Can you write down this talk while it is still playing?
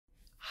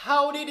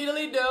Howdy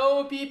diddly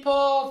do,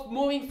 people!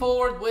 Moving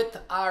forward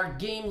with our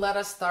game, let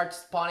us start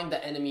spawning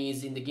the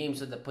enemies in the game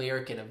so the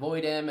player can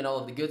avoid them and all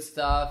of the good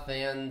stuff.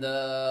 And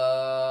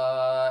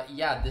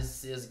yeah,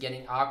 this is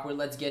getting awkward.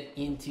 Let's get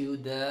into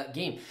the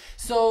game.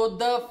 So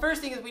the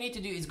first thing that we need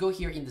to do is go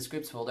here in the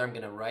scripts folder. I'm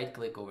gonna right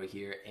click over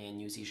here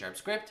and use C#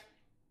 script.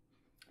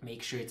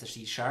 Make sure it's a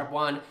C#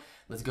 one.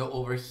 Let's go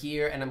over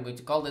here and I'm going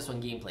to call this one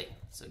gameplay.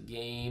 So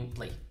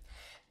gameplay.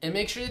 And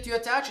make sure that you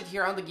attach it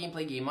here on the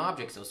gameplay game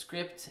object. So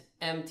script,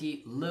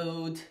 empty,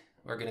 load.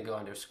 We're gonna go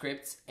under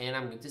scripts and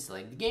I'm going to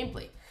select the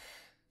gameplay.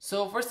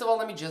 So first of all,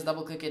 let me just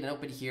double click it and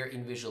open it here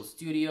in Visual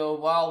Studio.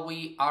 While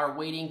we are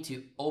waiting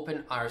to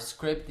open our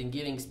script and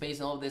giving space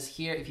and all of this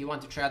here, if you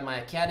want to try out my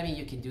academy,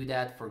 you can do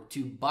that for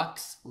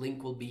 $2.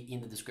 Link will be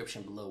in the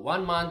description below.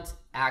 1 month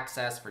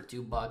access for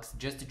 $2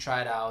 just to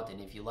try it out.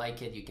 And if you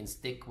like it, you can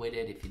stick with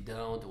it. If you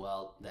don't,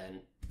 well,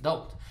 then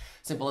don't.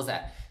 Simple as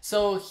that.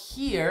 So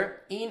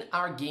here in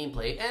our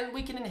gameplay, and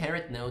we can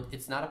inherit node,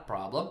 it's not a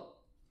problem.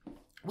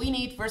 We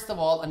need, first of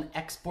all, an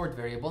export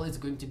variable. It's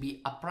going to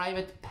be a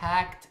private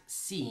packed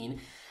scene.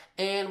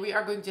 And we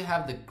are going to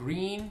have the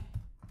green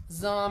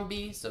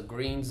zombie. So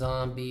green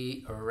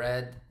zombie,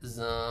 red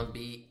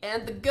zombie,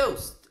 and the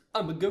ghost.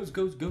 I'm a ghost.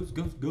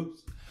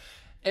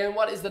 And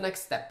what is the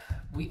next step?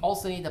 We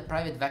also need a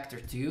private vector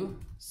to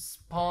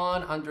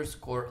spawn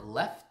underscore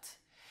left.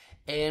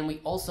 And we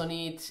also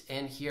need,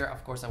 and here,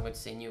 of course, I'm going to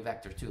say new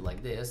vector 2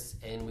 like this,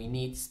 and we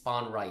need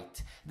spawn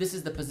right. This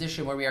is the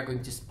position where we are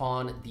going to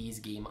spawn these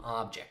game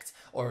objects,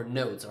 or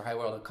nodes, or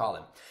however you want to call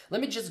them.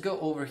 Let me just go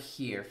over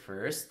here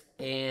first,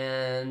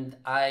 and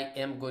I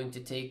am going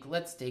to take,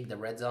 let's take the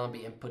red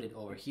zombie and put it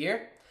over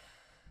here.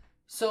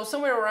 So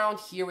somewhere around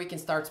here we can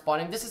start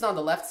spawning. This is on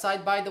the left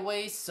side, by the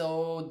way,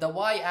 so the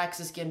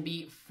y-axis can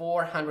be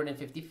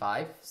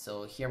 455.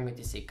 So here I'm going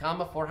to say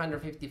comma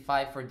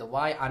 455 for the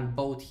y on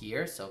both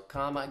here. So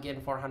comma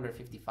again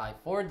 455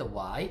 for the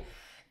y.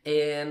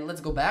 And let's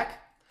go back.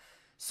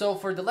 So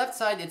for the left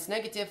side it's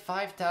negative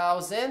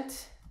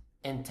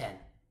 5,010.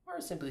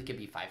 Or simply it can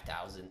be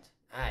 5,000.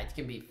 It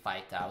can be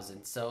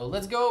 5,000. So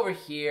let's go over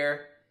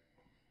here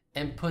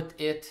and put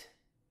it.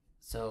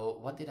 So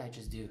what did I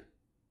just do?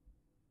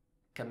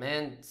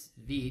 Command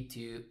V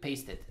to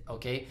paste it,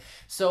 okay?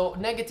 So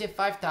negative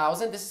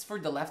 5,000, this is for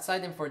the left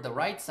side, and for the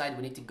right side,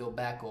 we need to go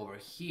back over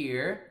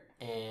here,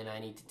 and I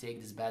need to take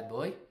this bad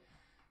boy.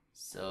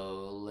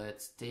 So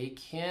let's take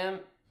him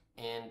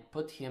and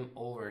put him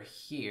over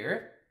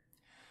here.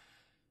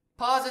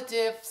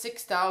 Positive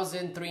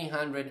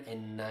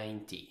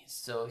 6,390.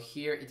 So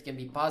here it can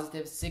be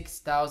positive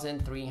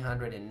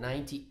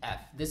 6,390F.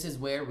 This is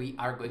where we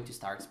are going to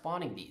start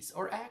spawning these.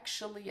 Or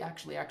actually,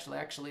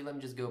 let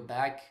me just go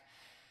back.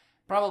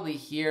 Probably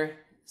here,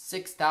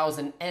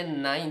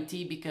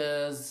 6,090,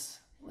 because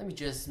let me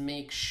just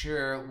make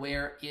sure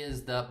where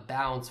is the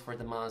bounds for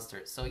the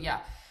monster. So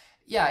yeah,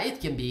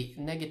 it can be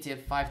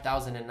negative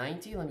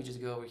 5,090. Let me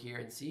just go over here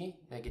and see,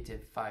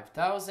 negative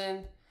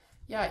 5,000.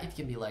 Yeah, it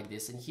can be like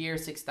this. And here,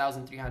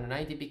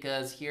 6,390,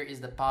 because here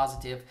is the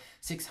positive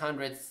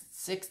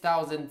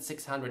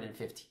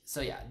 6,650.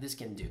 So yeah, this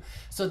can do.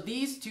 So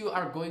these two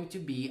are going to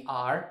be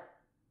our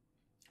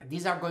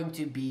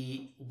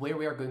where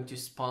we are going to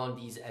spawn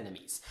these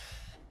enemies.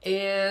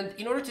 And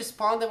in order to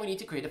spawn them, we need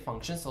to create a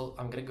function. So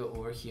I'm going to go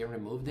over here and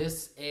remove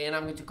this. And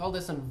I'm going to call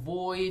this on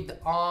void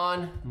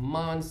on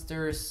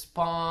monster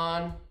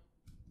spawn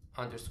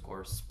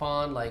underscore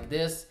spawn like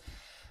this.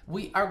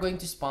 We are going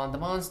to spawn the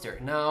monster.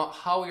 Now,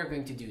 how we are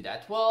going to do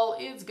that? Well,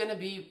 it's going to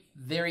be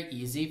very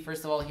easy.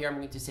 First of all, here I'm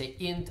going to say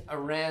int a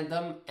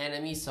random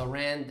enemy. So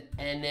rand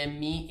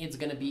enemy, it's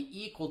going to be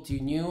equal to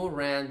new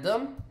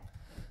random.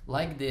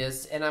 Like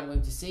this, and I'm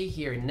going to say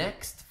here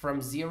next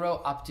from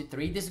 0 up to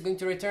 3. This is going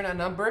to return a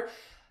number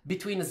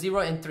between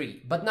 0 and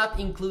 3, but not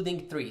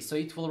including 3. So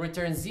it will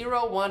return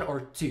 0, 1, or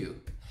 2.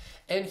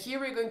 And here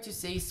we're going to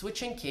say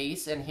switching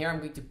case, and here I'm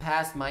going to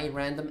pass my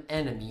random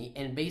enemy,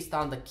 and based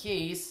on the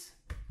case,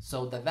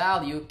 so the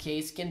value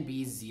case can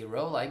be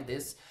 0 like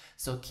this.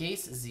 So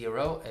case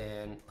 0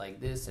 and like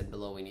this, and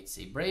below we need to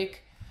say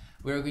break.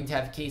 We're going to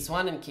have case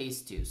 1 and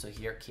case 2. So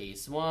here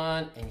case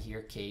 1 and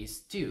here case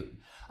 2.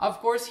 Of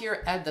course,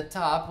 here at the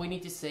top, we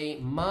need to say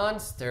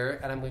monster,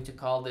 and I'm going to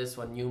call this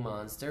one new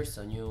monster.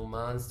 So new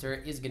monster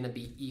is going to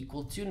be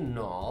equal to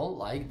null,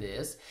 like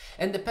this.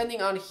 And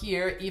depending on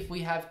here, if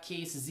we have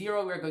case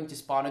 0, we're going to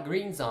spawn a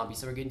green zombie.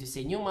 So we're going to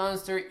say new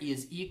monster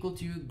is equal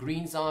to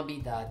green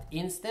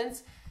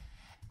zombie.instance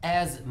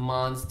as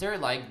monster,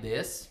 like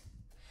this.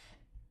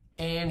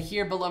 And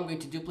here below, I'm going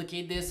to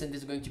duplicate this, and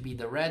this is going to be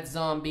the red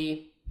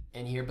zombie.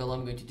 And here below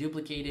I'm going to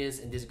duplicate this,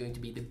 and this is going to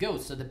be the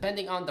ghost. So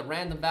depending on the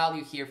random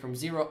value here from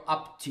 0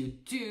 up to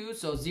 2,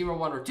 so 0,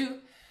 1, or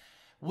 2,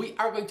 we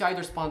are going to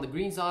either spawn the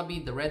green zombie,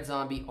 the red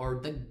zombie, or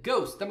the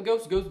ghost.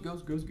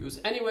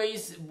 Ghost.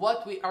 Anyways,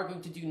 what we are going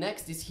to do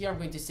next is here I'm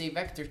going to say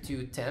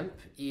vector2 temp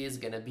is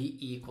going to be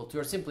equal to,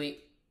 or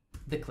simply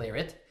declare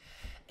it.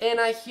 And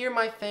I hear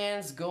my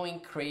fans going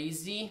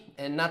crazy,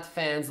 and not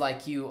fans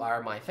like you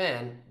are my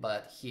fan,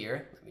 but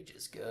here, let me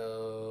just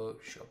go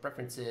show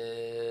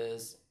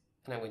preferences.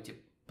 and I'm going to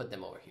put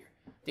them over here.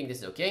 I think this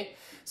is okay,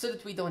 so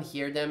that we don't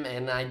hear them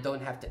and I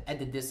don't have to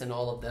edit this and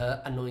all of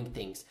the annoying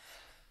things.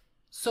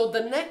 So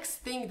the next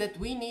thing that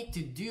we need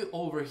to do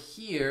over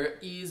here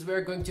is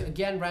we're going to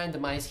again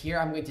randomize here.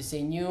 I'm going to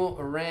say new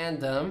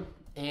random,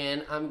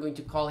 and I'm going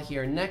to call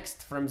here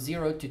next from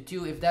 0 to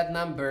 2. If that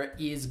number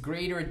is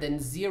greater than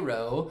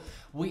 0,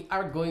 we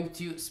are going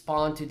to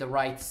spawn to the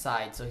right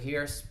side. So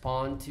here,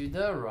 spawn to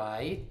the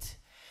right.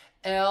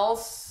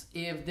 Else,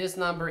 if this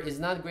number is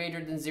not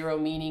greater than 0,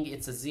 meaning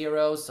it's a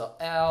 0, so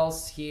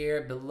else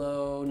here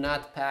below,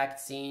 not packed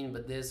scene,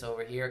 but this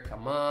over here,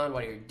 come on,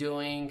 what are you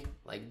doing?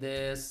 Like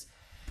this.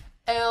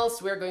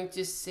 Else, we're going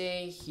to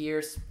say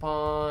here,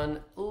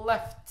 spawn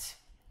left.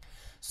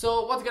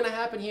 So what's going to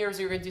happen here is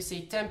you're going to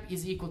say temp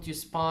is equal to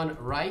spawn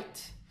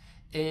right.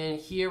 And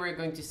here we're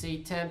going to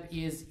say temp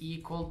is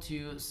equal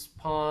to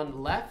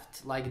spawn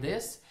left, like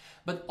this.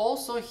 But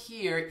also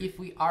here, if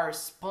we are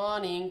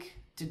spawning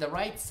to the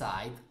right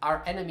side,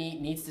 our enemy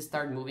needs to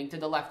start moving to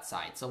the left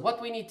side. So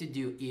what we need to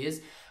do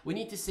is we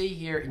need to say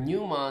here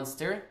new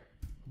monster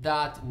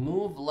dot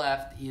move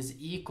left is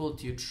equal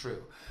to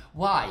true.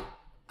 Why?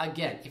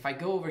 Again, if I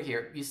go over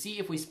here, you see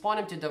if we spawn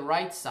him to the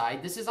right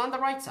side, this is on the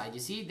right side. You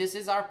see, this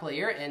is our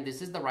player and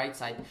this is the right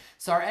side.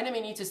 So our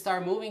enemy needs to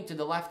start moving to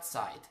the left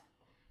side.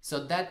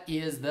 So that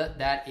is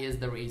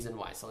the reason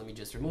why. So let me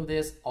just remove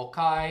this.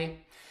 Okay.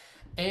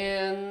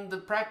 And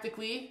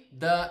practically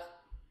the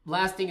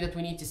last thing that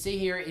we need to say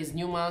here is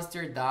new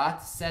monster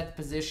dot set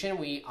position.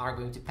 We are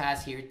going to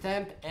pass here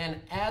temp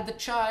and add the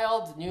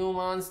child, new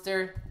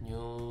monster,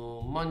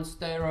 new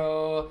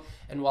monstero,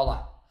 and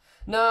voila.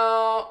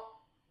 Now,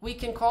 we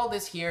can call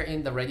this here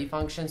in the ready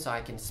function, so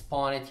I can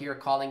spawn it here,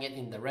 calling it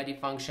in the ready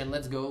function.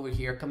 Let's go over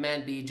here,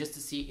 Command B, just to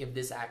see if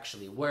this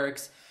actually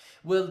works.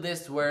 Will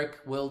this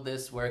work? Will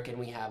this work? And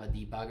we have a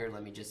debugger.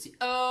 Let me just see.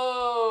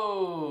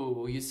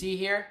 Oh, you see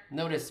here?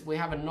 Notice we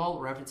have a null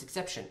reference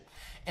exception.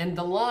 And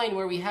the line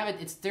where we have it,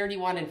 it's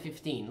 31 and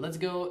 15. Let's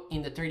go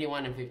in the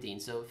 31 and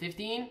 15. So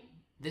 15,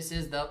 this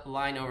is the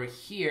line over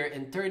here,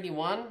 and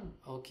 31,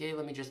 okay,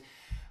 let me just...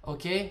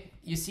 Okay,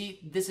 you see,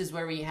 this is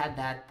where we had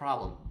that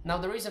problem. Now,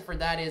 the reason for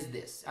that is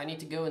this. I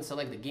need to go and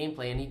select the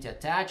gameplay. I need to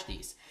attach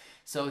these.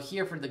 So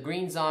here for the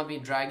green zombie,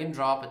 drag and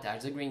drop,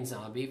 attach the green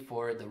zombie.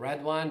 For the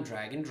red one,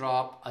 drag and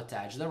drop,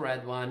 attach the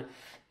red one.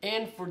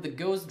 And for the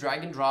ghost,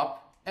 drag and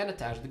drop, and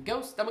attach the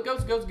ghost. I'm a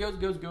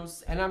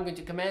ghost. And I'm going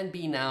to Command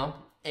B now,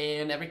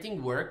 and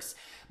everything works.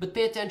 But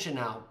pay attention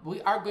now.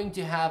 We are going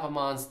to have a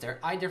monster,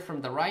 either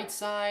from the right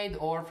side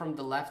or from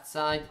the left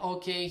side.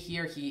 Okay,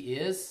 here he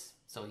is.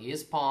 So he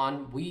is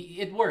pawn,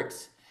 it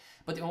works,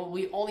 but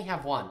we only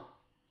have one.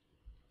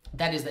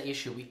 That is the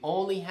issue, we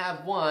only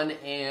have one,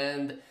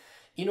 and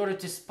in order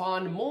to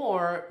spawn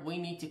more, we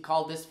need to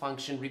call this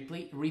function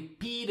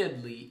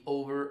repeatedly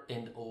over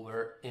and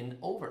over and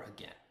over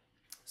again.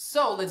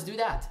 So let's do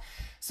that.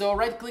 So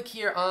right click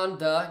here on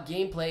the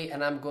gameplay,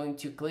 and I'm going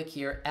to click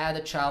here, add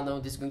a child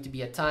node. This is going to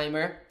be a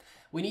timer.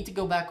 We need to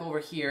go back over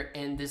here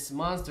and this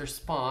monster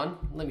spawn,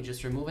 let me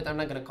just remove it. I'm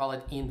not going to call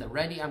it in the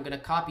ready. I'm going to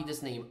copy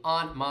this name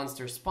on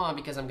monster spawn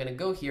because I'm going to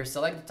go here,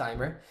 select the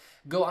timer,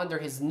 go under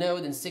his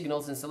node and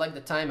signals and select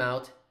the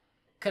timeout,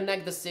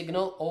 connect the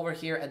signal over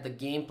here at the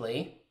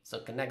gameplay. So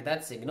connect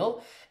that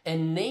signal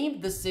and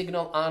name the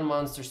signal on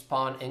monster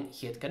spawn and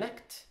hit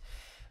connect.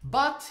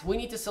 But we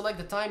need to select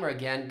the timer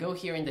again, go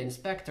here in the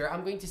inspector.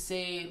 I'm going to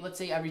say, let's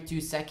say every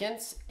 2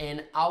 seconds,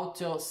 and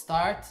auto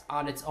start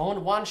on its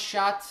own. One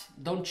shot,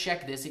 don't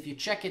check this. If you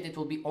check it, it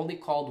will be only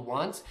called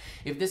once.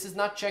 If this is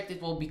not checked,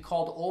 it will be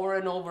called over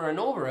and over and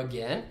over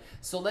again.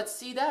 So let's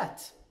see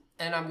that.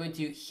 And I'm going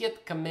to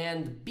hit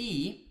Command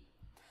B.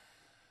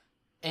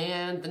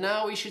 And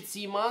now we should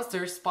see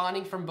monsters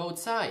spawning from both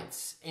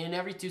sides. And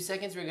every 2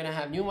 seconds, we're gonna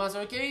have new monster.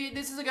 Okay,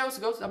 this is a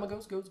ghost. I'm a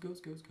ghost.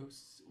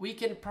 We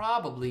can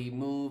probably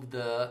move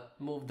the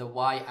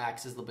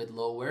y-axis a little bit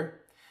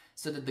lower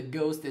so that the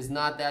ghost is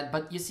not that.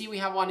 But you see, we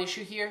have one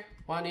issue here,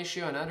 one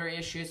issue, another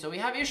issue. So we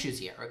have issues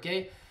here,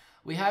 okay?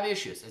 We have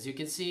issues, as you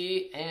can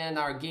see, and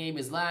our game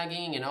is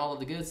lagging and all of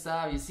the good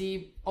stuff. You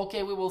see,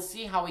 okay, we will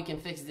see how we can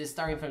fix this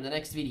starting from the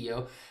next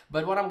video.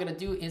 But what I'm gonna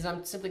do is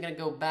I'm simply gonna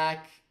go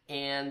back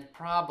and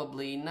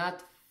probably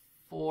not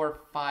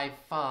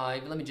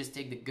 455. Let me just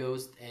take the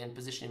ghost and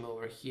position him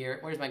over here.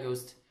 Where's my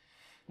ghost?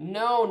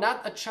 No,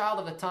 not a child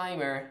of the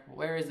timer.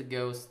 Where is the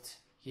ghost?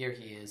 Here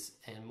he is.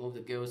 And move the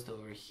ghost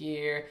over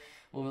here.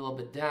 Move a little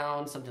bit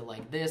down. Something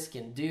like this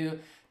can do.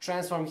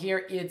 Transform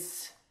here.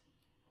 It's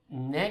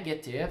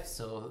negative.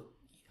 So,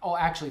 oh,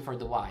 actually for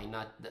the Y,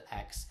 not the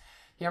X.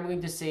 Here I'm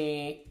going to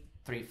say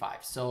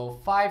 35.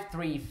 So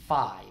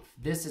 535.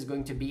 This is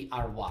going to be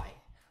our Y.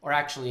 Or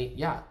actually,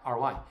 yeah, our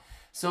Y.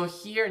 So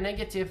here,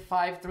 negative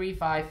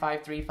 535,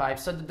 535,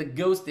 so that the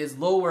ghost is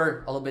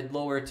lower, a little bit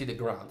lower to the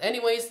ground.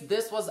 Anyways,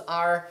 this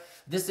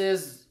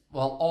is,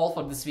 well, all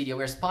for this video.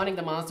 We're spawning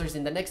the monsters.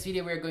 In the next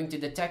video, we're going to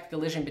detect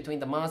collision between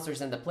the monsters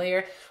and the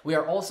player. We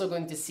are also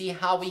going to see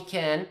how we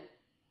can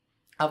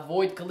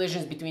avoid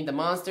collisions between the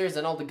monsters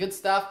and all the good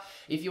stuff.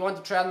 If you want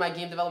to try out my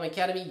Game Development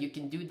Academy, you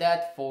can do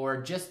that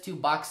for just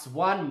 $2.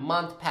 1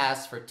 month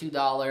pass for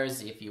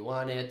 $2. If you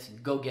want it,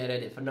 go get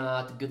it. If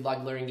not, good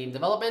luck learning game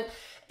development.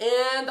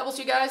 And I will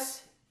see you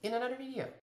guys in another video.